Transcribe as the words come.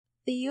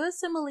The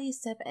USMLE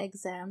Step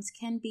exams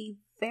can be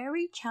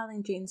very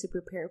challenging to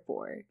prepare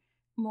for.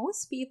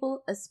 Most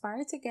people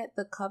aspire to get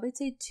the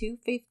coveted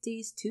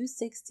 250s,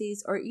 260s,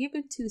 or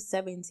even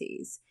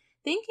 270s,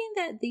 thinking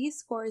that these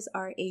scores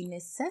are a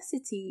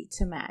necessity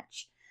to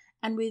match.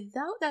 And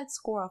without that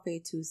score of a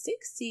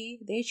 260,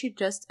 they should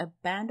just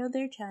abandon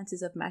their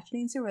chances of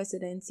matching into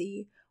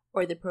residency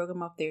or the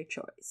program of their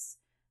choice.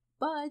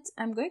 But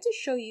I'm going to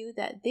show you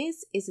that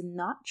this is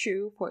not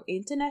true for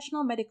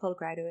international medical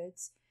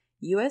graduates,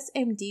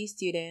 USMD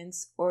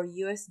students, or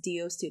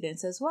USDO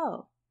students as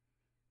well.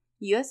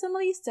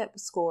 USMLE Step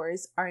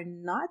scores are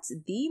not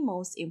the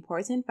most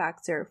important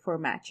factor for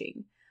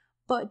matching,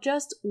 but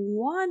just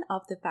one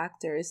of the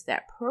factors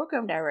that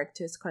program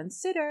directors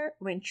consider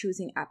when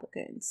choosing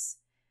applicants.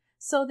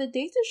 So the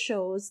data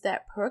shows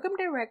that program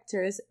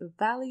directors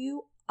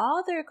value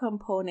other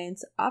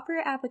components of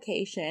your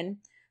application,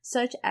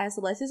 such as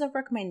letters of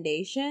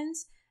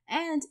recommendations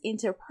and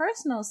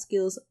interpersonal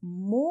skills,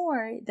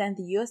 more than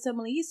the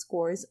USMLE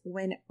scores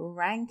when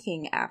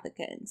ranking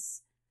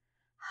applicants.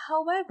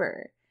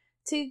 However,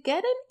 to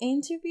get an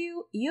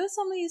interview,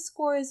 USMLE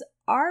scores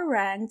are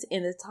ranked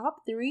in the top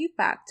 3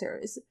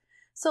 factors.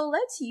 So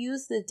let's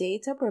use the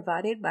data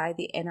provided by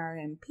the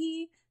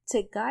NRMP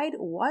to guide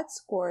what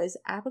scores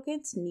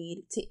applicants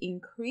need to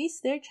increase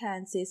their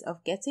chances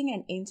of getting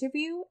an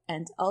interview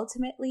and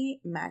ultimately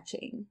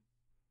matching.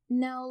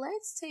 Now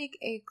let's take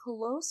a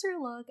closer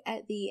look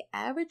at the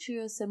average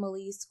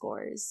USMLE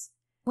scores.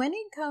 When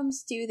it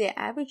comes to the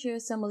average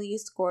USMLE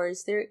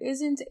scores, there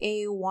isn't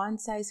a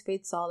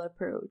one-size-fits-all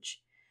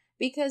approach,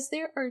 because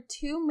there are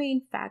 2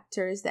 main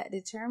factors that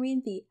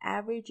determine the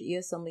average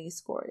USMLE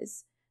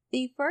scores.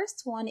 The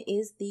first one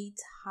is the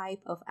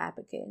type of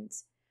applicant.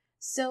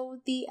 So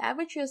the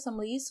average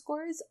USMLE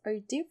scores are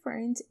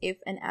different if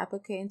an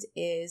applicant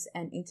is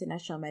an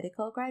international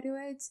medical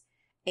graduate,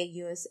 a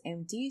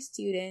USMD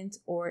student,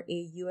 or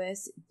a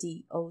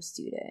USDO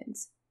student.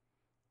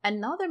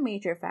 Another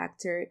major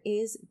factor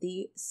is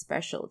the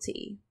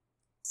specialty.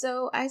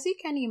 So as you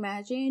can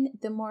imagine,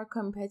 the more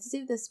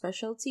competitive the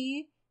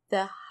specialty,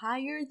 the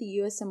higher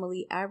the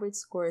USMLE average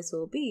scores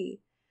will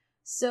be.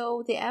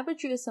 So the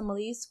average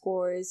USMLE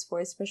scores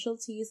for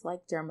specialties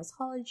like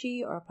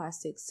dermatology or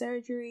plastic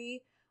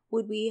surgery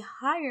would be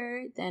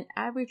higher than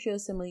average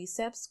USMLE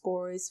Step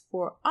scores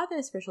for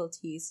other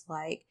specialties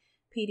like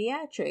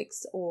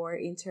pediatrics or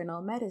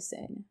internal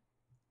medicine.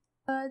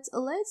 But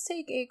let's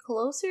take a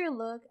closer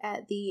look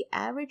at the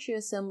average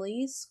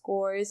USMLE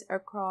scores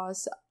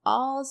across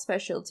all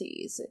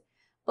specialties.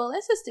 But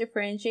let's just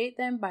differentiate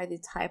them by the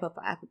type of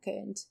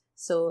applicant.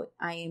 So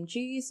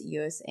IMGs,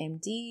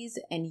 USMDs,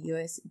 and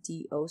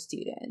USDO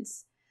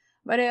students.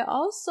 But I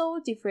also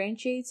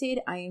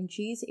differentiated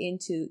IMGs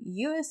into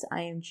US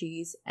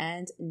IMGs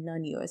and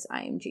non-US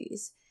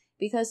IMGs,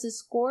 because the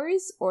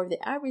scores or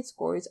the average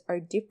scores are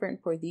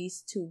different for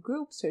these 2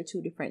 groups or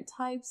 2 different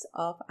types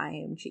of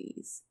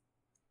IMGs.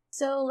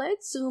 So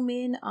let's zoom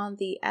in on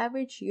the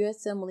average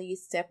USMLE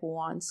Step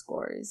 1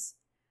 scores.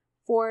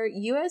 For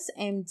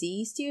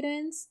USMD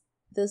students,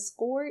 the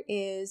score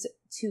is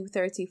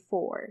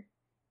 234.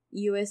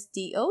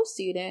 USDO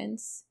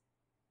students,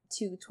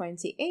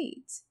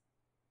 228.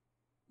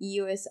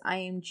 US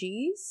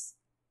IMGs,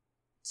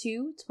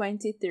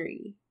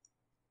 223.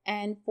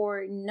 And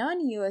for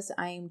non-US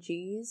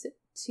IMGs,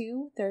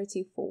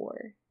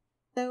 234.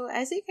 So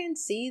as you can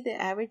see, the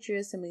average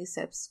USMLE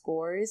Step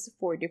scores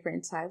for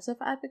different types of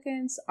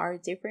applicants are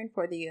different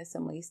for the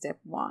USMLE Step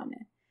 1.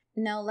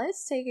 Now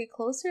let's take a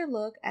closer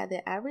look at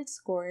the average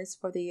scores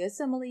for the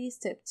USMLE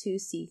Step 2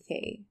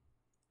 CK.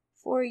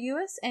 For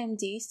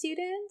USMD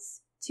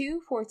students,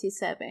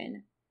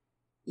 247.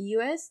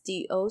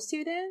 USDO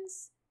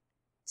students,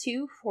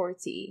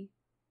 240.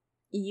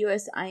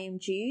 US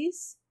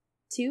IMGs,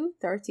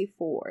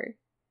 234.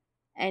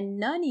 And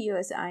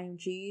non-US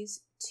IMGs,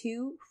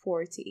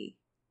 240.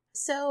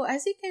 So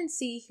as you can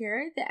see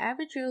here, the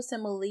average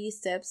USMLE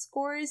Step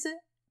scores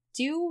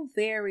do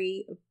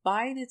vary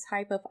by the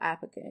type of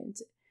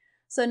applicant.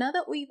 So now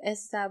that we've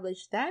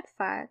established that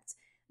fact,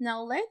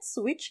 now let's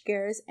switch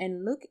gears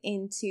and look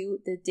into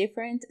the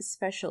different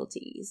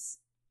specialties.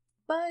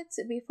 But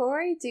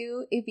before I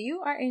do, if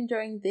you are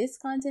enjoying this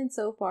content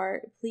so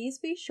far, please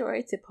be sure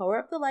to power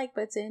up the like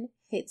button,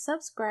 hit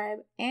subscribe,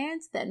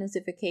 and that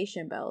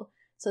notification bell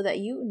so that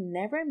you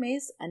never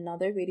miss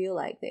another video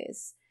like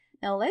this.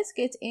 Now let's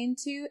get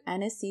into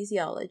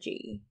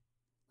anesthesiology.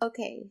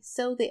 Okay,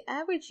 so the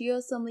average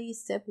USMLE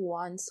Step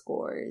 1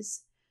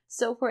 scores.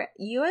 So for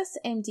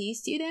USMD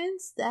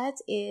students, that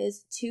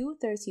is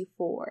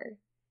 234.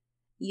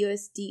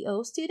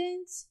 USDO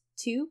students,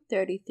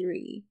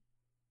 233.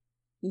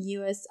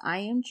 US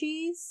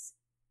IMGs,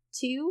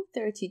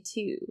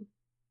 232.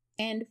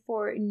 And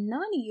for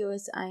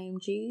non-US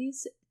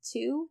IMGs,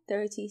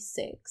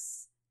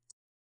 236.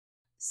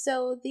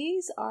 So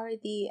these are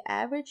the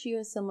average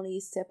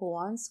USMLE Step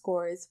 1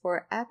 scores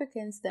for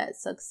applicants that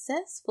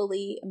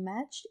successfully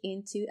matched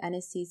into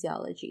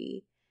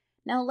anesthesiology.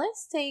 Now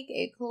let's take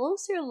a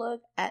closer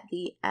look at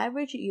the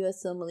average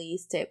USMLE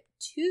Step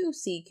 2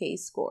 CK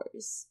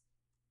scores.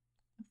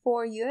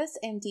 For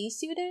USMD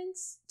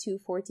students,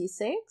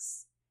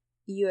 246,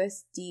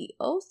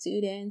 USDO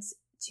students,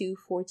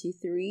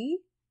 243,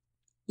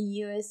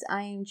 US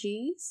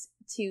IMGs,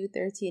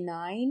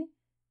 239,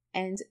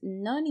 and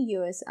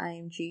non-US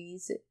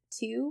IMGs,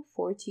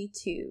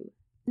 242.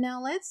 Now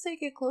let's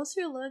take a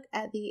closer look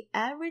at the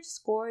average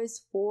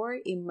scores for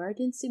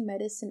emergency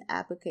medicine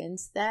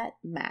applicants that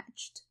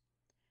matched.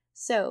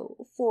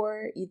 So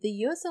for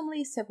the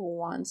USMLE Step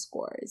 1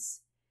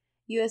 scores,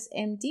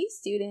 USMD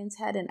students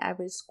had an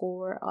average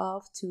score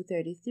of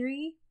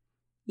 233,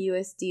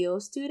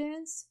 USDO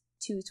students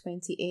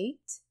 228,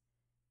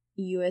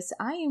 US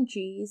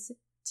IMGs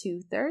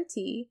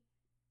 230,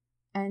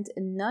 and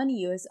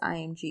non-US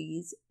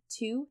IMGs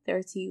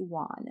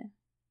 231.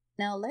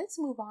 Now let's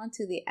move on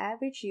to the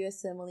average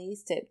USMLE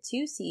Step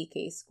 2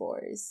 CK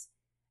scores.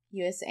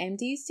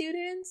 USMD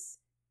students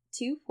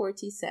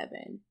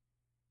 247,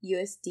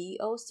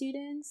 USDO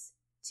students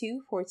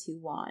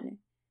 241,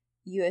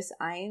 US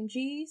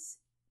IMGs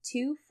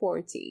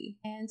 240,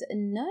 and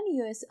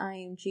non-US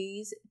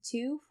IMGs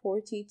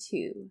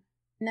 242.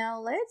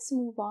 Now let's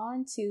move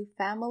on to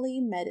family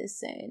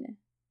medicine.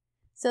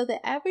 So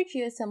the average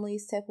USMLE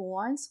Step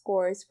 1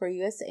 scores for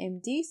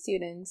USMD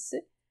students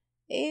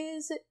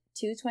is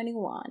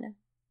 221,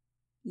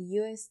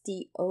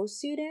 USDO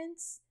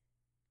students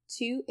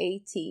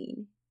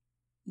 218,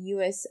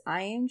 US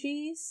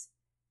IMGs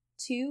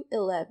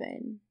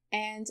 211,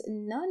 and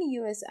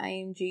non-US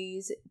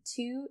IMGs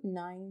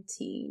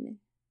 219.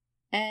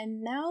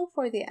 And now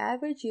for the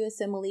average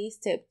USMLE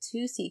Step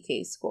 2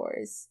 CK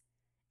scores.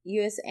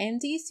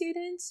 USMD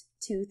students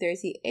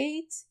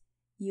 238,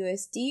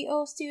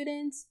 USDO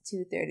students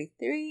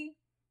 233,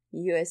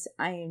 US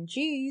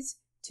IMGs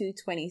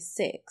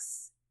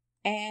 226,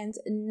 and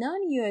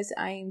non-US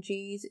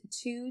IMGs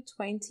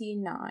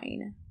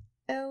 229.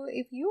 So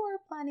if you are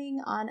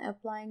planning on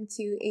applying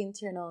to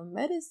internal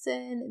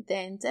medicine,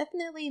 then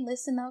definitely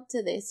listen up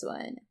to this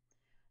one.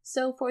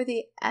 So for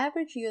the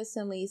average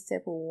USMLE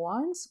Step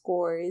 1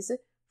 scores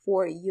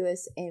for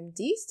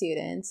USMD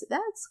students,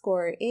 that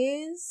score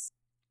is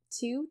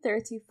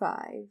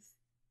 235.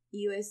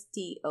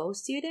 USDO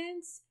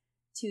students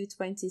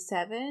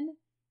 227,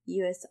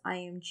 US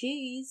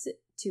IMGs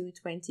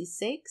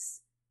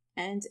 226,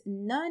 and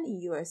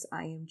non-US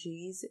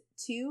IMGs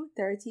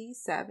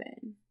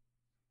 237.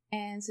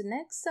 And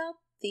next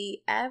up,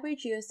 the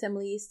average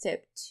USMLE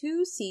Step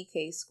 2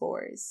 CK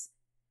scores.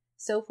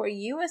 So for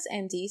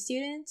USMD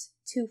students,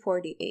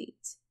 248,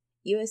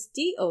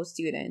 USDO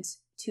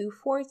students,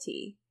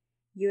 240,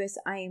 US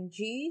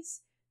IMGs,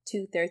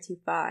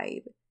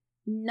 235,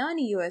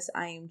 non-US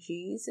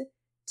IMGs,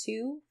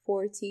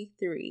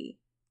 243.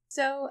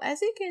 So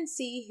as you can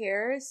see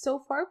here, so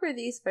far for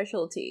these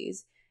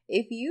specialties,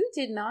 if you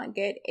did not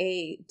get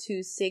a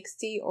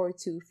 260 or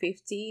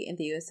 250 in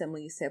the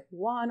USMLE Step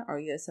 1 or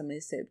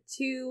USMLE Step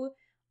 2,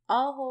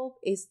 all hope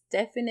is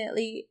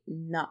definitely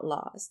not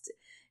lost,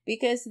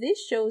 because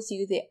this shows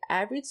you the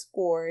average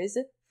scores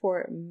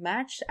for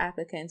matched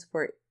applicants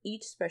for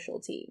each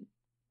specialty.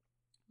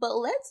 But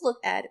let's look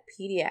at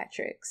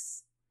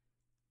pediatrics.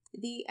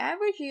 The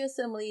average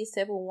USMLE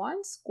Step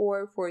 1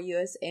 score for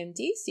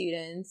USMD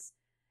students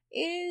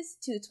is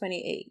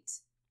 228,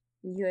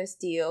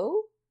 USDO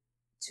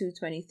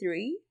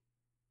 223,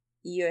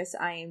 US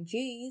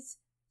IMGs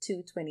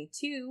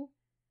 222,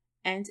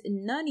 and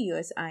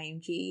non-US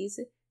IMGs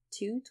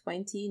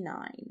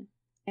 229.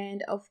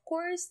 And of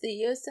course,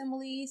 the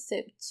USMLE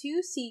Step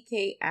 2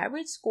 CK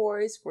average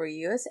scores for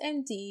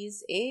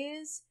USMDs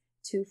is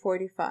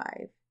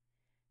 245,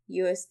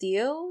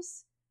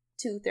 USDOs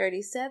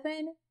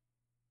 237,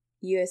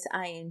 US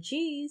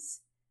IMGs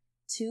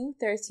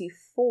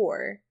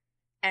 234,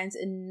 and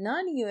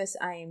non-US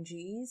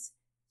IMGs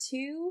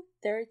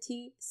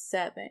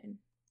 237.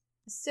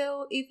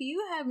 So if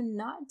you have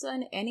not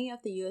done any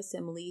of the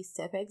USMLE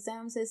Step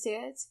exams as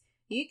yet,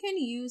 you can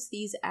use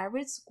these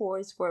average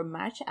scores for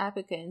match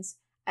applicants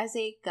as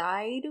a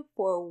guide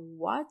for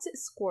what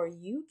score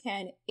you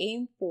can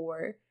aim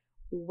for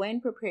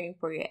when preparing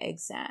for your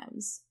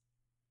exams.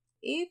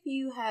 If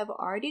you have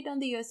already done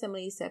the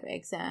USMLE Step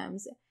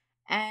exams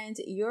and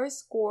your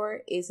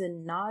score is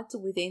not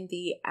within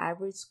the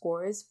average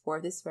scores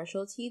for the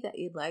specialty that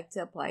you'd like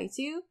to apply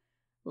to,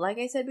 like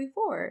I said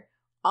before,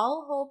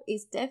 all hope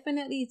is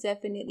definitely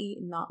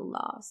not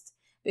lost,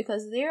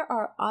 because there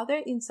are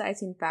other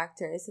inciting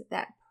factors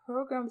that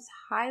programs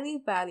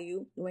highly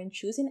value when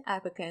choosing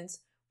applicants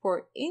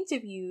for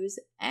interviews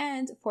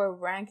and for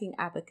ranking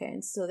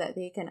applicants so that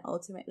they can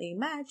ultimately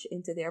match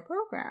into their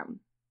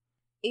program.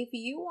 If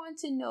you want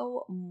to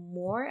know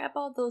more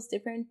about those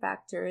different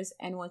factors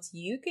and what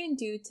you can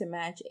do to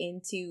match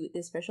into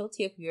the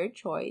specialty of your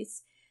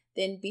choice,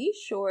 then be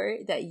sure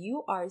that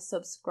you are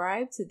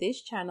subscribed to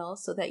this channel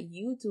so that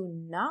you do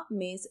not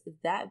miss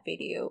that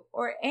video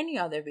or any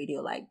other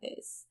video like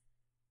this.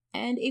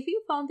 And if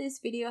you found this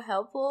video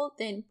helpful,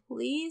 then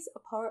please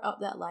power up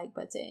that like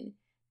button.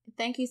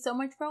 Thank you so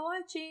much for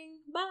watching.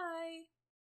 Bye!